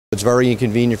It's very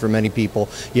inconvenient for many people.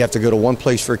 You have to go to one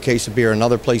place for a case of beer,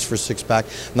 another place for a six-pack,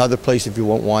 another place if you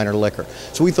want wine or liquor.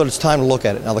 So we thought it's time to look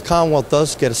at it. Now the Commonwealth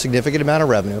does get a significant amount of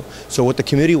revenue, so what the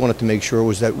committee wanted to make sure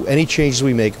was that any changes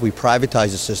we make, if we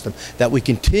privatize the system, that we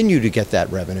continue to get that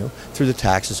revenue through the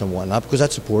taxes and whatnot, because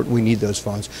that's important, we need those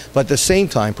funds. But at the same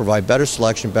time, provide better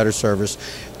selection, better service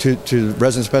to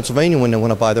residents of Pennsylvania when they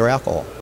want to buy their alcohol.